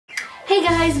Hey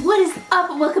guys, what is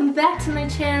up? Welcome back to my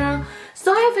channel.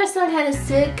 Sorry if I sound kind of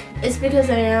sick. It's because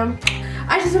I am.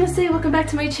 I just want to say welcome back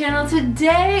to my channel.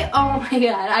 Today, oh my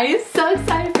god, I am so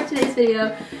excited for today's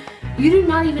video. You do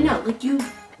not even know, like you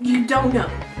don't know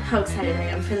how excited I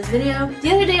am for this video.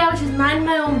 The other day I was just minding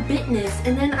my own business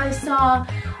and then I saw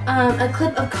a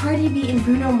clip of Cardi B and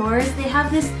Bruno Mars. They have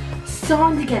this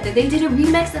song together. They did a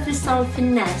remix of his song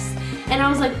Finesse. And I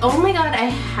was like, oh my god, I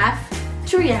have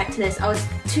to react to this. I was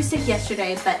too sick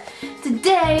yesterday, but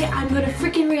today I'm gonna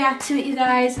freaking react to it, you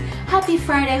guys. Happy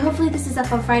Friday. Hopefully this is up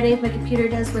on Friday if my computer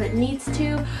does what it needs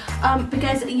to. But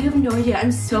guys, you have no idea.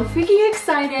 I'm so freaking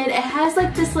excited. It has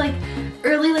like this like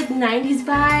early like 90s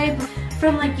vibe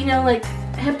from like, you know, like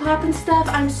hip hop and stuff.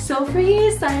 I'm so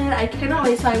freaking excited. I cannot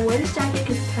wait. So I wore this jacket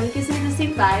because it kind of gives me the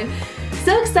same vibe.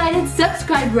 So excited.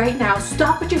 Subscribe right now.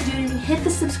 Stop what you're doing. Hit the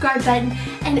subscribe button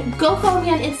and go follow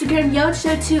me on Instagram,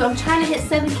 yoitsjo too. I'm trying to hit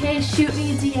 7K. Shoot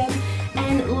me a DM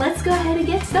and let's go ahead and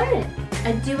get started.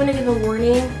 I do want to give a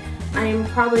warning. I'm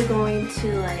probably going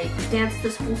to like dance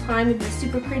this whole time and be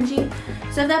super cringy.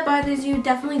 So if that bothers you,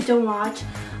 definitely don't watch.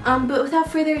 But without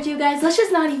further ado, guys, let's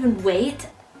just not even wait.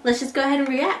 Let's just go ahead and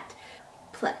react.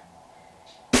 Play.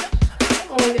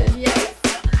 Oh my god, yes.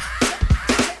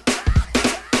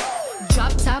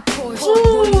 Drop top Porsche,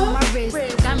 boy on my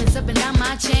wrist, diamonds up and down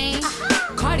my chain.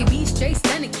 Cardi B straight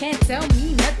stunning, can't tell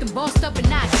me nothing. Bossed up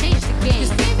and I changed the game.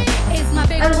 It's my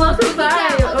big I love the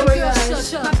vibe. Oh my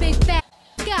gosh. My big fat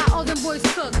got all them boys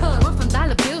cook. Went from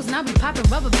dollar bills, now we popping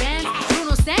rubber bands.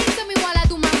 Bruno sang to me while I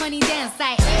do my money dance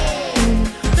like hey.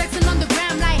 Flexing on the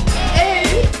gram like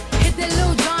hey. Hit the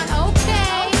Lil Jon,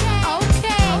 okay.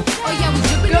 Oh yeah, we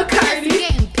dripping. Go Cardi.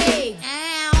 Getting paid.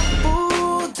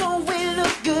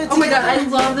 Oh my god, I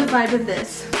love the vibe of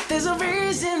this. There's a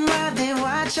reason why they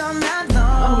watch all night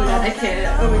long. Oh my god, I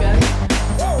can't. Oh my god.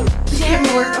 The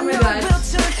camera work. Oh my god.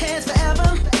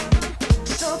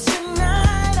 So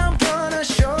tonight I'm gonna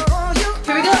show you.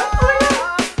 Here we go. Oh my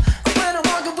god.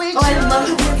 Oh, I love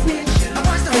the dancing.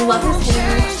 I love his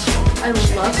hair. I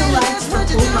love the lights, the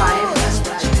whole vibe.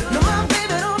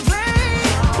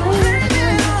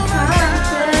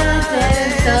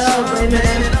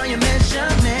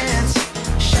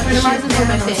 It reminds me of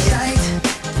my face.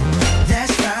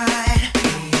 That's right.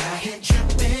 I hit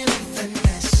dripping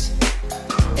finesse.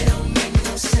 It don't make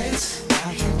no sense. I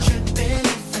hit dripping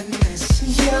finesse.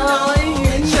 You know it.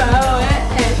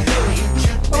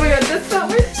 Oh my god, that's so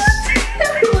much. I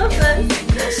love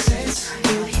this. I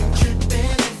hit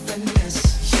dripping finesse.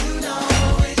 You know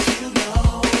it.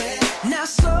 Now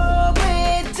slow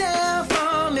it down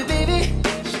for me, baby.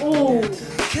 Oh.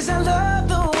 'Cause I love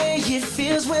the way it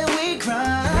feels when we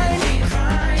grind.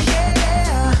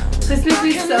 This makes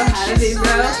me so happy, bro.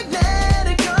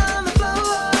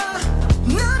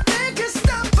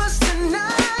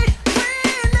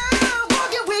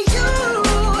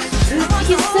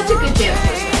 He's such a good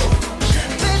dancer.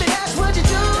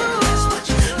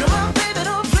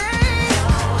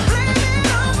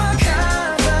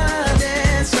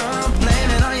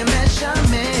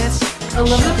 I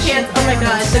love the pants. Oh my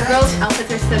god, the girls'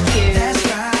 outfits are so cute.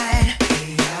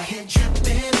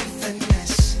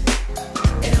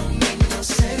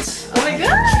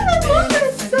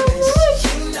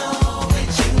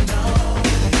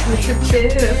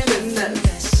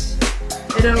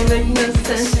 It don't make no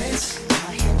sense.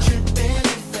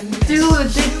 Dude,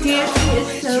 the dancing is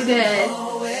so good.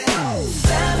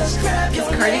 Is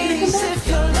Cardi gonna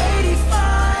come back?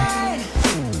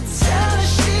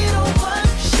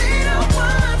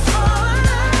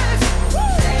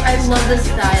 I love the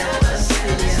style of this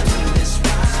video.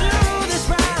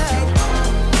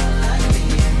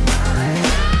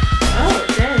 Oh,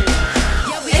 dang.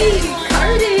 Hey,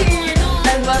 Cardi!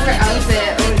 I love her outfit.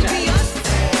 Oh my god.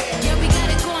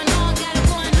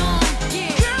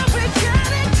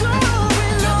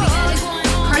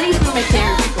 My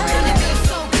favorite people right now.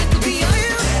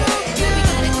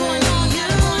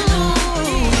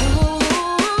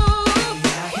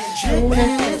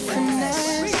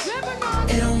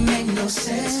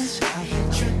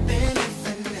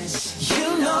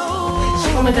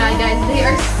 Oh my god, guys, they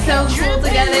are so cool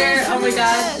together. Oh my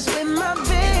god.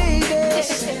 This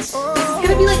is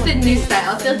gonna be like the new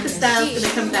style. I feel like the style is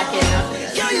gonna come back in after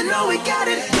this. You know we got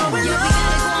it going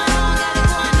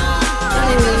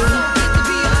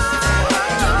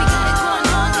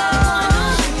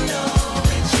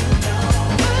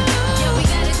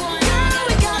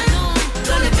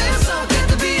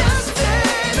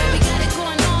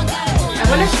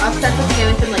Offset's okay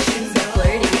with him like being so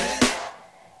flirty.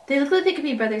 They look like they could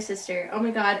be brother sister. Oh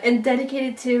my god. And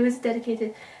dedicated to is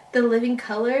dedicated The Living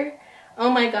Color. Oh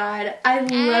my god, I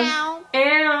love,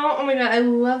 ow, oh my god, I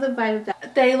love the vibe of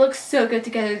that. They look so good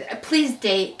together. Please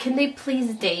date. Can they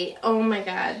please date? Oh my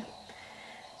god.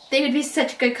 They would be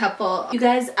such a good couple. You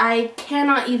guys, I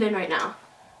cannot even right now.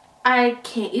 I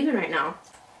can't even right now.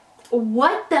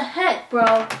 What the heck,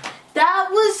 bro? That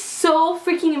was so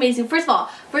freaking amazing. First of all,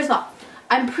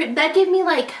 that gave me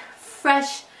like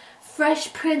Fresh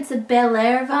Prince of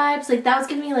Bel-Air vibes. Like that was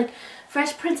giving me like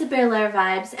Fresh Prince of Bel-Air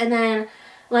vibes. And then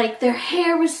like their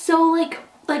hair was so like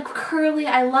curly.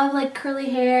 I love like curly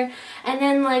hair. And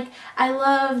then like I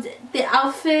loved the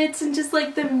outfits and just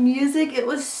like the music. It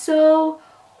was so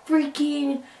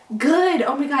freaking good.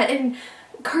 Oh my god. And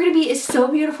Cardi B is so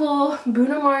beautiful.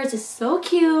 Bruno Mars is so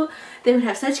cute. They would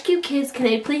have such cute kids. Can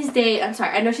they please date? I'm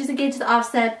sorry. I know she's engaged to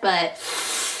Offset, but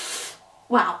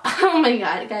wow. Oh my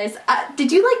god, guys.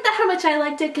 Did you like that how much I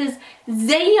liked it? Because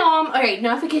alright,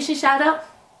 notification shout out.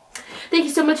 Thank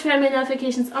you so much for having my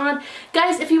notifications on.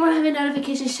 Guys, if you want to have a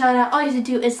notification shout out, all you have to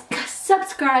do is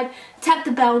subscribe, tap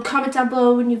the bell, and comment down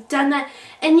below when you've done that,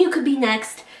 and you could be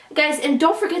next. Guys, and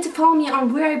don't forget to follow me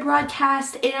on where I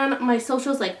broadcast and my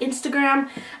socials like Instagram.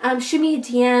 Shoot me a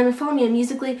DM, follow me on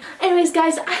Musical.ly. Anyways,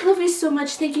 guys, I love you so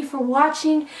much. Thank you for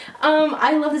watching.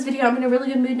 I love this video. I'm in a really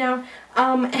good mood now.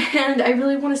 And I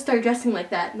really want to start dressing like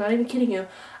that. Not even kidding you.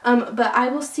 But I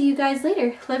will see you guys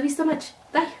later. Love you so much.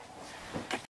 Bye.